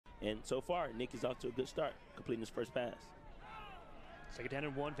And so far, Nick is off to a good start, completing his first pass. Second down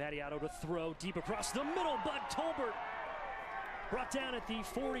and 1, Vattiato to throw deep across the middle. Bud Tolbert brought down at the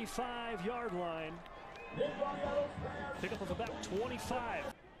 45-yard line. Pickup of about 25.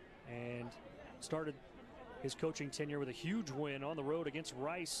 And started his coaching tenure with a huge win on the road against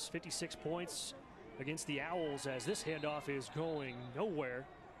Rice. 56 points against the Owls as this handoff is going nowhere.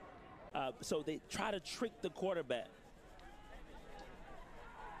 So they try to trick the quarterback.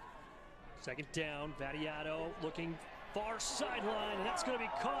 Second down, Vattiato looking far sideline, and that's going to be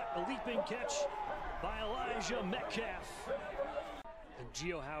caught. A leaping catch by Elijah Metcalf. And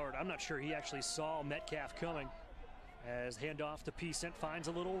Gio Howard, I'm not sure he actually saw Metcalf coming. As handoff to Peasant, finds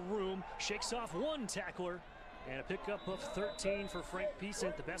a little room, shakes off one tackler, and a pickup of 13 for Frank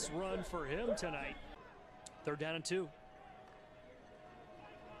Peasant, the best run for him tonight. Third down and 2.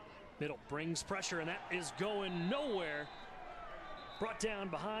 Middle brings pressure, and that is going nowhere. Brought down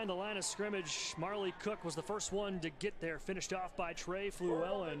behind the line of scrimmage. Marley Cook was the first one to get there, finished off by Trey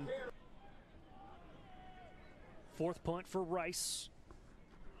Fluellen. Fourth punt for Rice.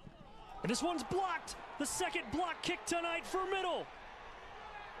 And this one's blocked. The second block kick tonight for Middle.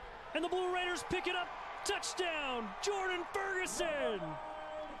 And the Blue Raiders pick it up. Touchdown, Jordan Ferguson.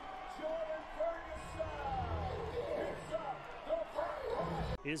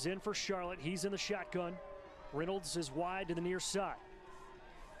 Is in for Charlotte. He's in the shotgun. Reynolds is wide to the near side.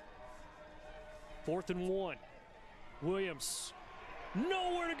 4th and 1. Williams.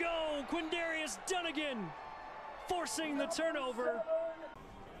 Nowhere to go. Quindarius Dunnigan forcing the turnover.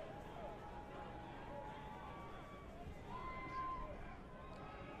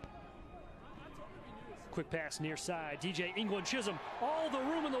 Quick pass near side. DJ England Chisholm. All the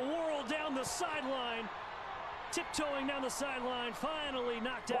room in the world down the sideline. Tiptoeing down the sideline, finally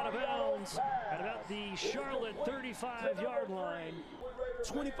knocked out of bounds at about the Charlotte 35-yard line.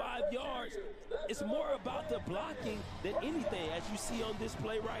 25 yards. It's more about the blocking than anything, as you see on this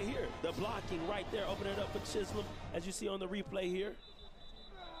play right here. The blocking right there, opening it up for Chisholm, as you see on the replay here.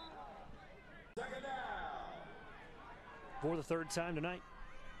 For the third time tonight.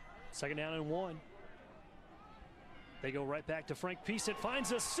 Second down and 1. They go right back to Frank Peasant,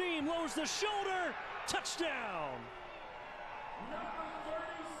 finds a seam, lowers the shoulder, touchdown! Number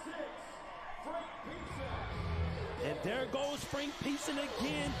 36, Frank Peasant. And there goes Frank Peasant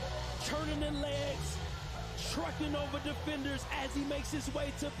again, turning the legs, trucking over defenders as he makes his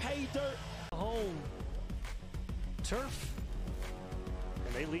way to pay dirt. Home turf,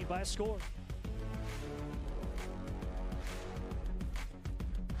 and they lead by a score.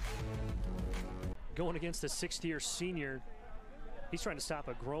 Going against the 6th-year senior. He's trying to stop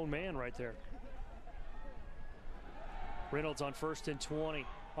a grown man right there. Reynolds on 1st and 20.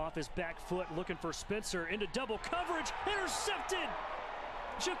 Off his back foot, looking for Spencer. Into double coverage. Intercepted!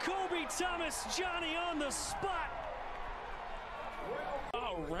 Jacoby Thomas, Johnny on the spot.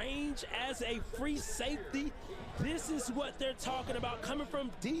 Range as a free safety. This is what they're talking about, coming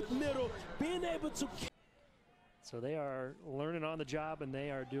from deep middle, being able to... So they are learning on the job, and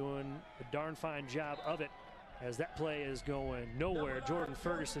they are doing a darn fine job of it as that play is going nowhere. Jordan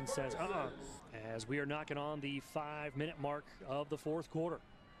Ferguson says, as we are knocking on the 5-minute mark of the fourth quarter.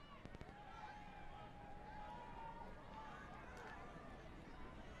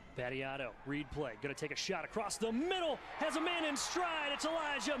 Vattiato, read play, gonna take a shot across the middle, has a man in stride, it's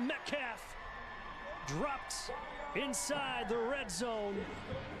Elijah Metcalf. Dropped inside the red zone.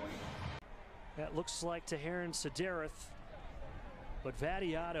 That looks like Taharon Sidarith, but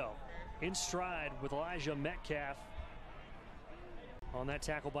Vattiato in stride with Elijah Metcalf on that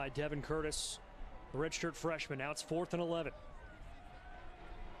tackle by Devin Curtis, the redshirt freshman. Now it's 4th and 11.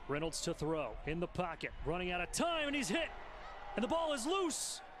 Reynolds to throw in the pocket, running out of time, and he's hit, and the ball is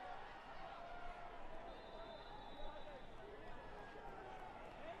loose.